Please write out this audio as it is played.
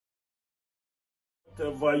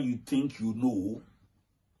whatever you think you know,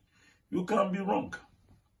 you can be wrong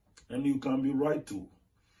and you can be right too.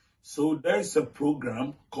 So there's a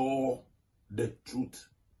program called The Truth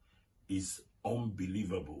is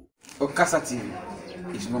Unbelievable. Okasa TV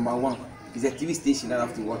is #1. It's a TV station that I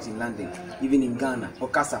have to watch in London, even in Ghana.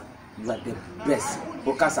 Okasa, you are the best.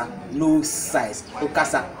 Okasa, no size.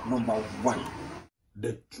 Okasa, #1.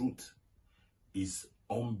 The Truth is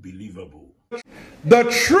Unbelievable. The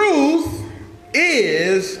truth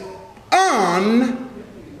is unbelievable.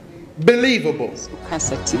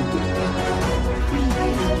 Okasa TV,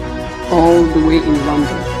 all the way in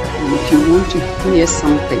London. And if you want to hear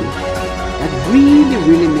something that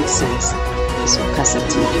really makes sense, it's Okasa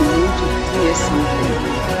TV. If you want to hear something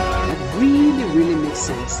that really makes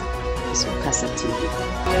sense, it's Okasa TV.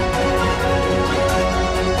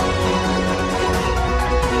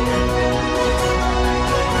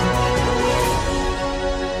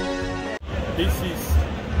 This is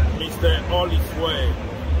Mr. All Is Well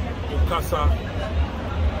Okasa,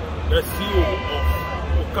 the CEO of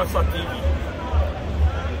Okasa TV.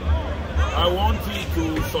 I want you to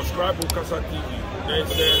subscribe to Okasa TV.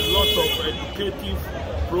 There's a lot of educative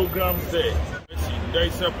programs there. There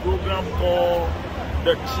is a program called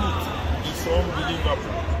The Truth is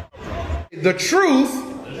Unbelievable. The truth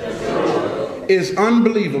is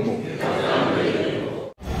unbelievable.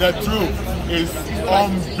 The truth is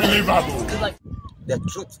unbelievable. The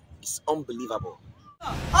truth is unbelievable.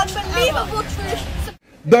 Unbelievable truth.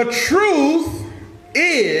 The truth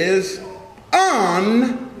is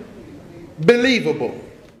unbelievable.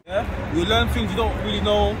 Yeah? You learn things you don't really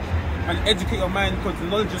know and educate your mind because the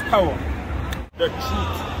knowledge is power. The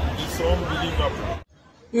truth is unbelievable.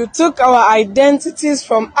 You took our identities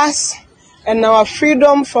from us and our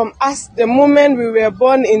freedom from us the moment we were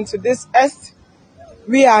born into this earth.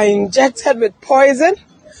 We are injected with poison.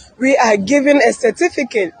 We are given a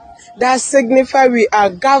certificate that signifies we are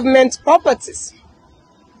government properties.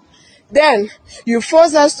 Then you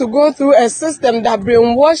force us to go through a system that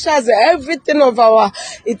brainwashes everything of our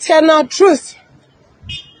eternal truth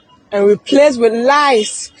and replace with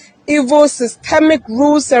lies, evil systemic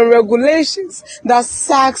rules and regulations that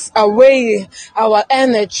sucks away our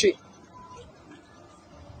energy.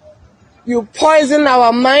 You poison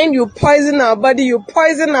our mind, you poison our body, you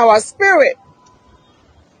poison our spirit.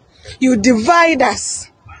 You divide us.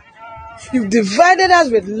 You've divided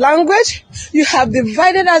us with language. You have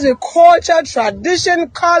divided us with culture, tradition,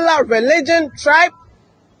 color, religion, tribe,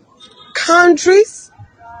 countries,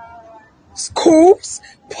 schools,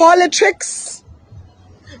 politics,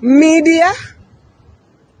 media.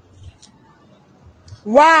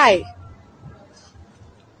 Why?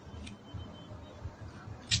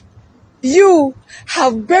 You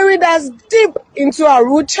have buried us deep into our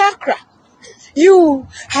root chakra. You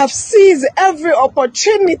have seized every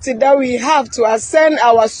opportunity that we have to ascend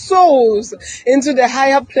our souls into the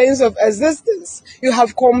higher planes of existence. You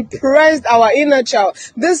have compressed our inner child.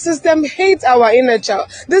 This system hates our inner child.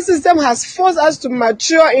 This system has forced us to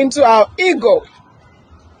mature into our ego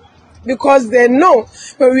because they know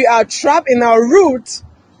when we are trapped in our root,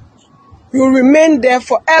 we will remain there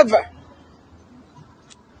forever.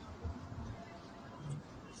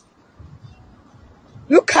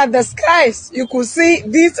 Look at the skies. You could see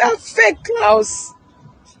these are fake clouds.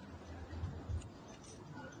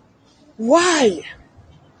 Why?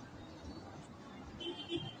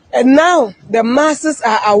 And now the masses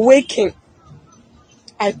are awaking.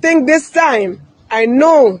 I think this time, I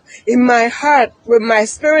know in my heart, with my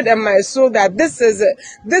spirit and my soul, that this is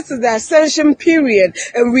the ascension period,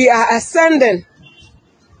 and we are ascending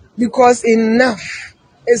because enough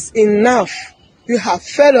is enough. You have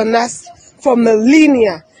fed on us for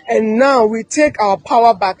millennia, and now we take our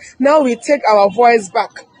power back. Now we take our voice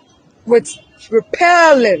back with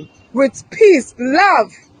repelling, with peace,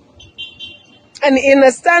 love, and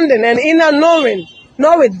understanding and inner knowing,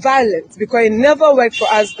 not with violence, because it never worked for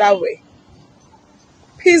us that way.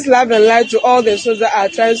 Peace, love, and light to all the souls that are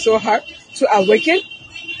trying so hard to awaken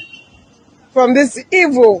from this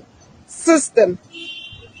evil system.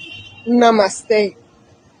 Namaste.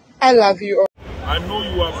 I love you all. I know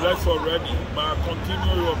you are blessed already, but I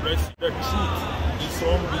continue your blessing. The truth is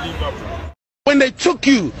unbelievable. When they took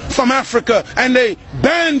you from Africa and they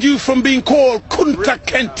banned you from being called Kunta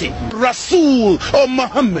Kinte, Rasul or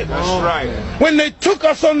Muhammad. That's right. When they took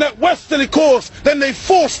us on that westerly course, then they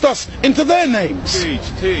forced us into their names.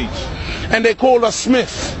 Teach. And they called us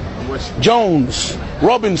Smith, Jones,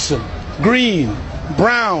 Robinson, Green,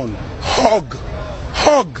 Brown, Hogg.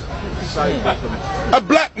 A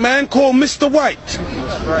black man called Mr. White.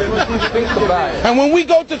 And when we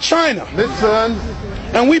go to China, listen,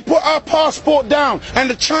 and we put our passport down, and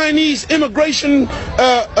the Chinese immigration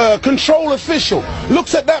control official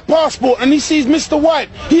looks at that passport and he sees Mr. White,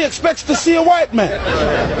 he expects to see a white man.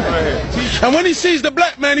 And when he sees the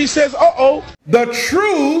black man, he says, uh-oh. The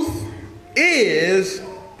truth is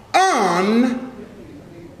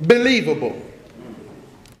unbelievable.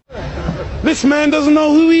 This man doesn't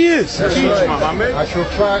know who he is. That's right. I shall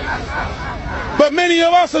try. But many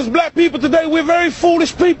of us as black people today, we're very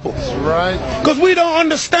foolish people. That's right. Because we don't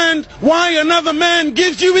understand why another man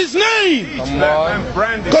gives you his name.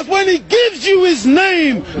 Because when he gives you his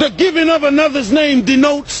name, the giving of another's name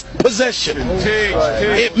denotes possession.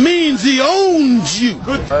 It means he owns you.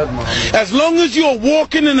 As long as you're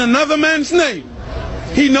walking in another man's name,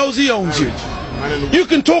 he knows he owns you. You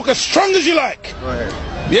can talk as strong as you like.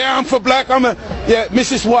 Yeah, I'm for black, yeah,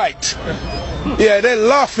 Mrs. White. Yeah, they're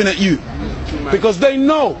laughing at you. Because they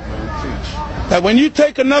know that when you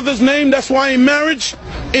take another's name, that's why in marriage,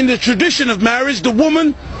 in the tradition of marriage, the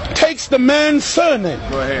woman takes the man's surname.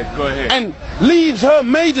 Go ahead. And leaves her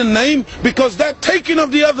maiden name, because that taking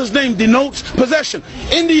of the other's name denotes possession.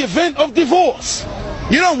 In the event of divorce,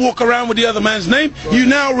 you don't walk around with the other man's name. You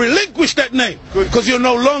now relinquish that name because you're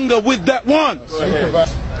no longer with that one.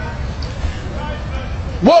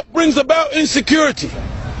 What brings about insecurity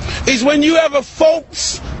is when you have a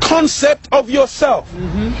false concept of yourself.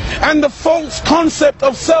 And the false concept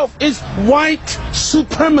of self is white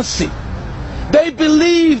supremacy. They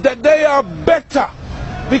believe that they are better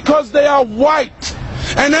because they are white.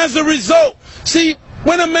 And as a result, see,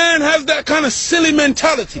 when a man has that kind of silly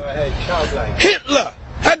mentality, Hitler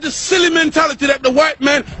had the silly mentality that the white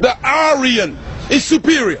man, the Aryan, is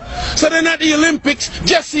superior. So then at the Olympics,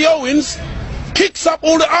 Jesse Owens kicks up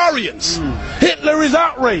all the Aryans. Hitler is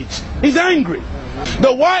outraged. He's angry.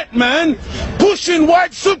 The white man pushing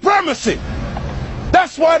white supremacy.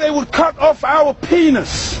 That's why they would cut off our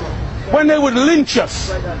penis when they would lynch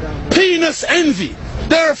us. Penis envy.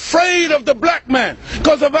 They're afraid of the black man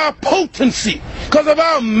because of our potency, because of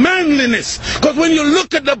our manliness. Because when you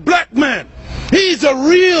look at the black man, he's a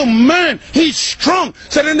real man. He's strong.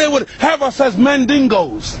 So then they would have us as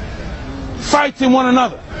mandingos, fighting one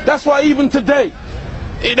another. That's why even today,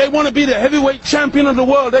 they want to be the heavyweight champion of the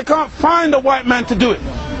world. They can't find a white man to do it.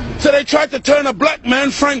 So they tried to turn a black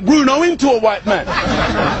man, Frank Bruno, into a white man.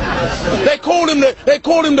 They called him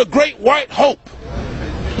the Great White Hope.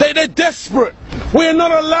 They're desperate. We're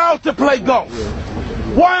not allowed to play golf.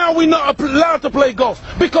 Why are we not allowed to play golf?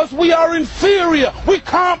 Because we are inferior. We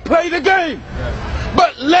can't play the game.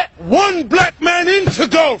 But let one black man into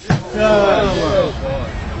golf.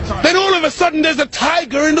 Then all of a sudden there's a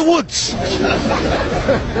tiger in the woods.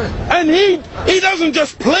 And he doesn't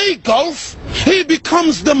just play golf, he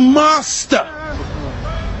becomes the master.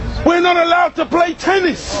 We're not allowed to play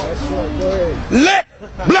tennis. Let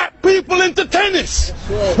black people into tennis.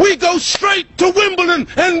 We go straight to Wimbledon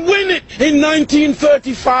and win it in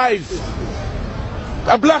 1935.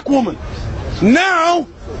 A black woman. Now,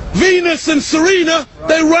 Venus and Serena,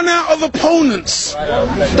 they run out of opponents.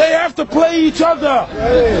 They have to play each other.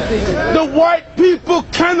 The white people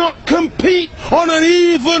cannot compete on an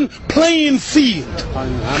even playing field.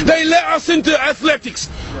 They let us into athletics.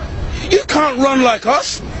 You can't run like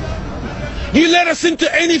us. You let us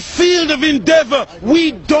into any field of endeavor,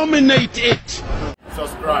 we dominate it.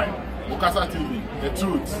 Subscribe. Bokassa TV, the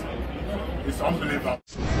truth is unbelievable.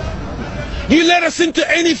 You let us into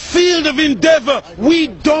any field of endeavor, we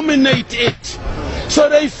dominate it. So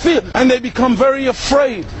they feel, and they become very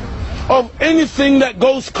afraid of anything that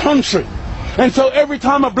goes contrary. And so every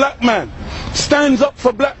time a black man stands up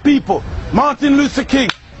for black people, Martin Luther King,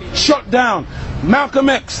 shot down. Malcolm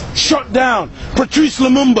X, shot down. Patrice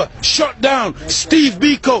Lumumba, shot down. Steve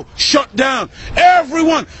Biko, shot down.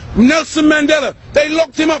 Everyone. Nelson Mandela, they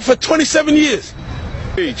locked him up for 27 years.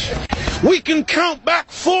 We can count back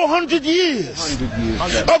 400 years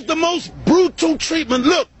of the most brutal treatment.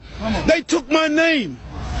 Look, they took my name,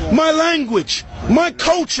 my language, my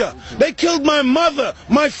culture. They killed my mother,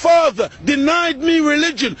 my father, denied me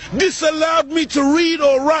religion, disallowed me to read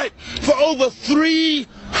or write for over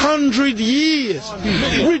 300 years.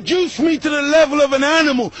 Reduced me to the level of an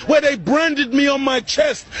animal where they branded me on my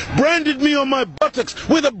chest, branded me on my buttocks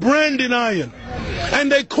with a branding iron.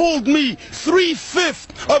 And they called me 3/5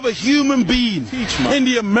 of a human being in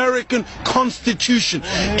the American Constitution.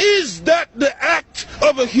 Is that the act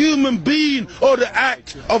of a human being or the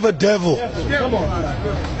act of a devil?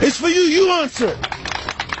 It's for you, you answer it.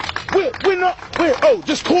 We're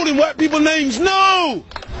just calling white people names. No!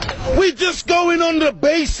 We're just going on the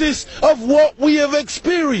basis of what we have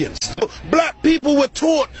experienced. black people were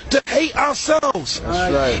taught to hate ourselves.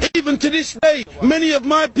 That's right. Even to this day, many of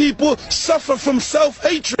my people suffer from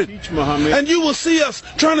self-hatred. Teach, Muhammad. And you will see us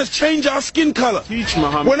trying to change our skin color. Teach,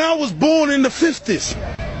 Muhammad. When I was born in the 50s,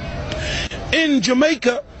 in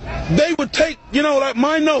Jamaica, they would take, you know, like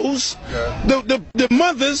my nose, the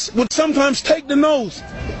mothers would sometimes take the nose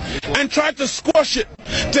and try to squash it,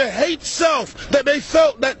 to hate self, that they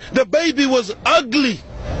felt that the baby was ugly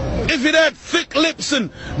if it had thick lips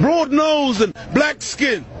and broad nose and black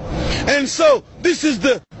skin. And so this is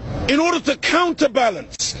in order to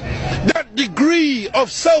counterbalance that degree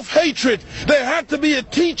of self-hatred, there had to be a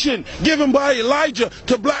teaching given by Elijah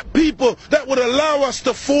to black people that would allow us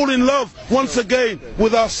to fall in love once again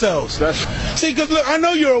with ourselves. See, because look, I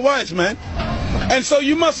know you're a wise man, and so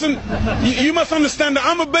you must understand that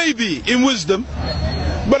I'm a baby in wisdom,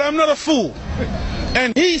 but I'm not a fool.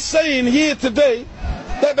 And he's saying here today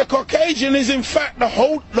that the Caucasian is in fact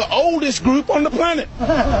the oldest group on the planet.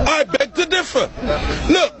 I beg to differ.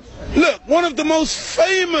 Look, one of the most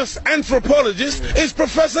famous anthropologists is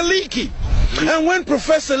Professor Leakey. And when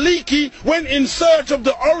Professor Leakey went in search of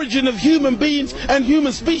the origin of human beings and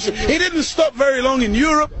human species, he didn't stop very long in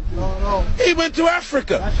Europe. He went to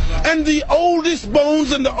Africa. And the oldest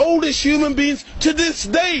bones and the oldest human beings to this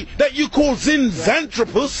day that you call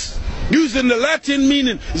Zinjanthropus, using the Latin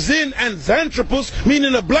meaning Zin and Xanthropus,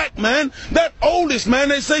 meaning a black man, that oldest man,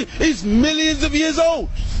 they say, is millions of years old.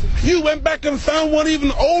 You went back and found one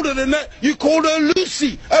even older than that. You called her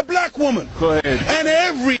Lucy, a black woman. Go ahead. And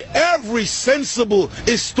every sensible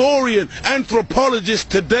historian,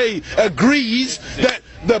 anthropologist today agrees that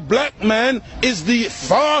the black man is the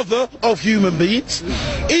father of human beings.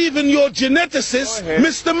 Even your geneticist,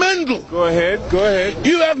 Mr. Mendel. Go ahead. Go ahead.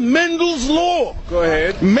 You have Mendel's law. Go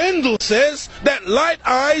ahead. Mendel says that light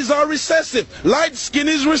eyes are recessive, light skin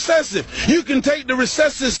is recessive. You can take the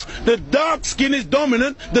recessive, the dark skin is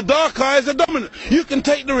dominant, the dark eyes are dominant. You can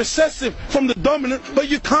take the recessive from the dominant, but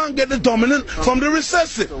you can't get the dominant from the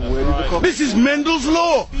recessive. This is Mendel's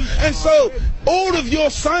law. And so all of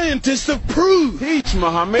your scientists have proved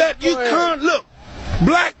that you can't look.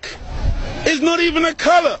 Black is not even a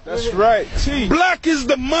color. That's right. Black is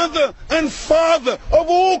the mother and father of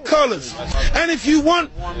all colors. And if you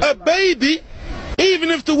want a baby, even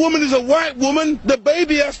if the woman is a white woman, the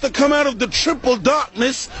baby has to come out of the triple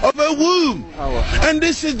darkness of her womb. And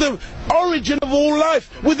this is the origin of all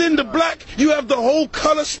life. Within the black, you have the whole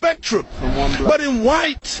color spectrum. But in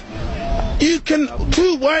white,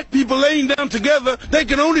 two white people laying down together, they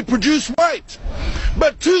can only produce white.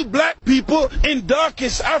 But two black people in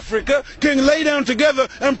darkest Africa can lay down together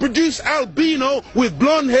and produce albino with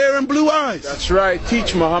blonde hair and blue eyes. That's right.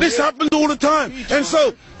 Teach, Muhammad. This happens all the time. And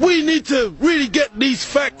so we need to really get these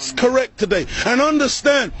facts correct today and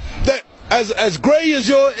understand that as grey as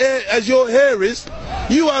your hair is,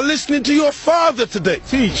 you are listening to your father today.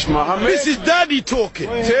 Teach, Muhammad. This is daddy talking.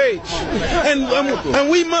 Teach. And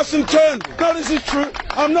we mustn't turn. No, this is true.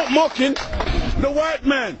 I'm not mocking. The white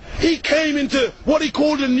man, he came into what he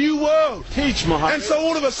called a new world. Teach, Muhammad. And so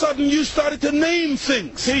all of a sudden you started to name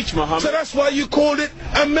things. Teach, Muhammad. So that's why you called it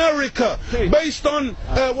America. Based on,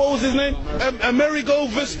 what was his name? Amerigo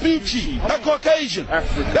Vespucci, a Caucasian.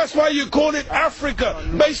 Africa. That's why you called it Africa.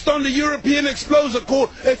 Based on the European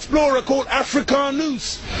explorer called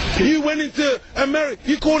Africanus. You went into America,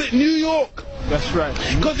 you called it New York. That's right.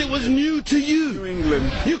 Because it was new to you. New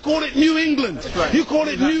England. You called it New England. That's right. You called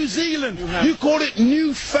it New Zealand. You called it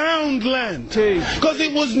Newfoundland. Because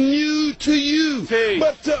it was new to you.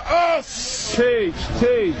 But to us,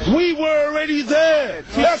 we were already there.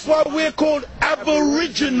 That's why we're called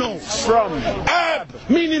Aboriginals. From Ab,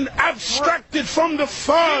 meaning abstracted from the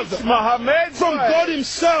Father. Muhammad. From God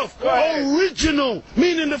himself. Original,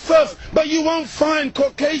 meaning the first. But you won't find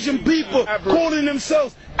Caucasian people calling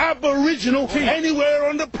themselves Aboriginal anywhere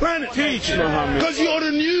on the planet. Because you're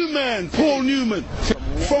the new man, Paul Newman.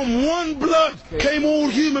 From one blood came all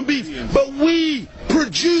human beings, but we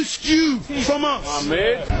produced you from us.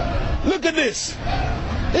 Look at this.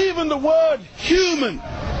 Even the word human,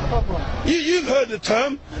 you've heard the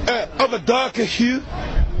term of a darker hue.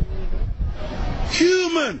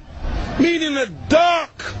 Human, meaning a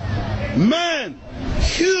dark man.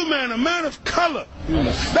 Human, a man of color.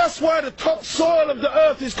 That's why the topsoil of the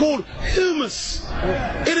earth is called humus.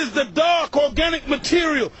 It is the dark organic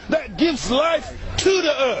material that gives life to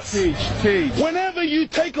the earth. Whenever you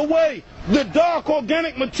take away the dark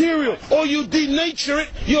organic material or you denature it,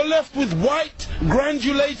 you're left with white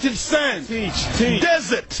granulated sand.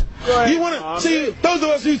 Desert. You want to see those of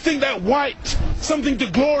us who think that white something to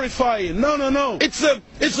glorify in. No. It's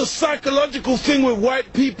a psychological thing with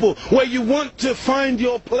white people where you want to find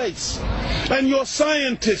your place. And your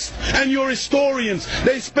scientists and your historians,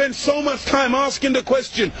 they spend so much time asking the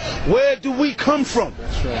question, where do we come from?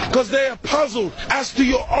 Because they are puzzled as to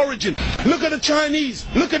your origin. Look at the Chinese,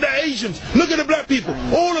 look at the Asians, look at the black people.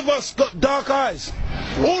 All of us got dark eyes.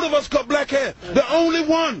 All of us got black hair. The only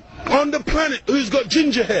one on the planet who's got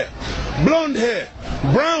ginger hair, blonde hair,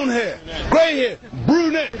 brown hair, grey hair,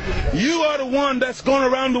 brunette. You are the one that's gone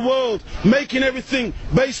around the world making everything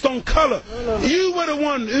based on colour. You were the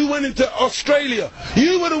one who went into Australia.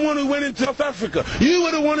 You were the one who went into South Africa. You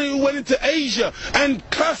were the one who went into Asia and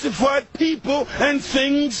classified people and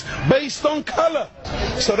things based on colour.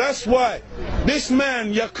 So that's why this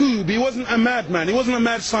man, Yaqub, he wasn't a madman. He wasn't a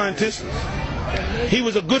mad scientist. He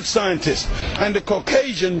was a good scientist. And the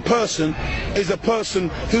Caucasian person is a person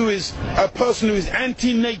who is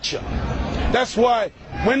anti-nature. That's why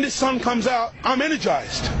when the sun comes out, I'm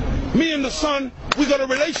energized. Me and the sun, we got a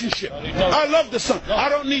relationship. I love the sun. I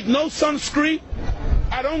don't need no sunscreen.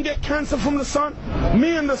 I don't get cancer from the sun.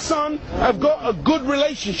 Me and the sun have got a good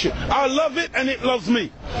relationship. I love it and it loves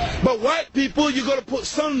me. But white people, you got to put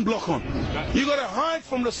sunblock on. You got to hide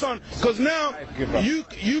from the sun, because now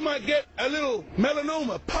you might get a little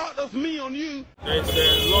melanoma, part of me on you. There's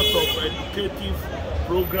a lot of educative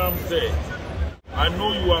programs there. I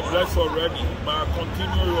know you are blessed already, but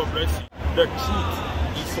continue your blessing. The truth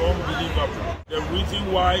is unbelievable. The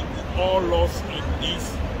reason why we all lost in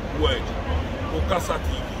this word. Okasa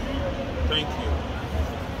TV. Thank you.